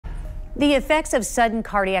The effects of sudden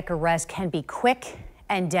cardiac arrest can be quick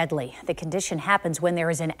and deadly. The condition happens when there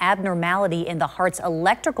is an abnormality in the heart's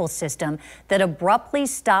electrical system that abruptly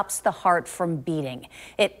stops the heart from beating.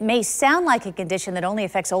 It may sound like a condition that only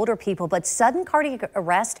affects older people, but sudden cardiac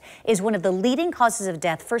arrest is one of the leading causes of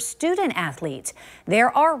death for student athletes.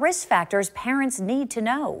 There are risk factors parents need to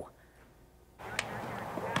know.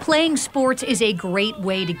 Playing sports is a great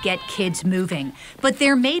way to get kids moving, but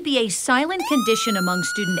there may be a silent condition among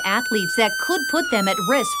student athletes that could put them at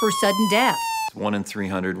risk for sudden death. 1 in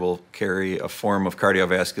 300 will carry a form of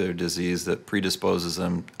cardiovascular disease that predisposes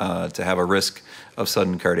them to have a risk of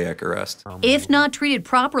sudden cardiac arrest. If not treated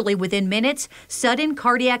properly within minutes, sudden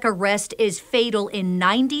cardiac arrest is fatal in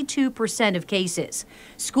 92% of cases.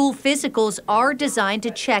 School physicals are designed to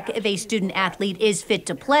check if a student athlete is fit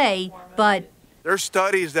to play, but there's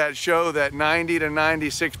studies that show that 90 to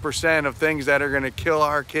 96% of things that are going to kill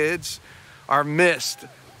our kids are missed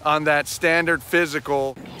on that standard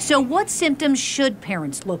physical. So what symptoms should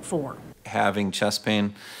parents look for? Having chest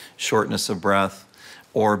pain, shortness of breath,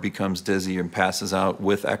 or becomes dizzy and passes out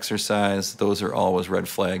with exercise, those are always red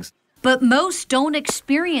flags. But most don't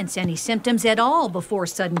experience any symptoms at all before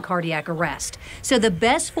sudden cardiac arrest. So the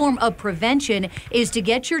best form of prevention is to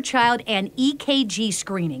get your child an EKG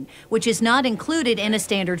screening, which is not included in a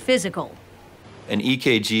standard physical. An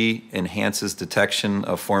EKG enhances detection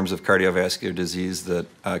of forms of cardiovascular disease that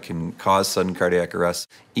can cause sudden cardiac arrest.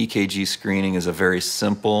 EKG screening is a very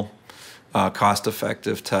simple,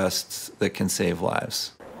 cost-effective test that can save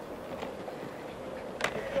lives.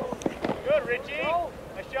 Good, Richie.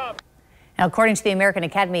 Nice job. Now, according to the American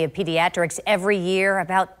Academy of Pediatrics, every year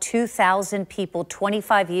about 2,000 people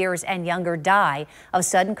 25 years and younger die of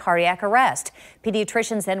sudden cardiac arrest.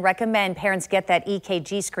 Pediatricians then recommend parents get that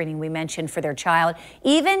EKG screening we mentioned for their child,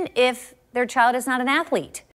 even if their child is not an athlete.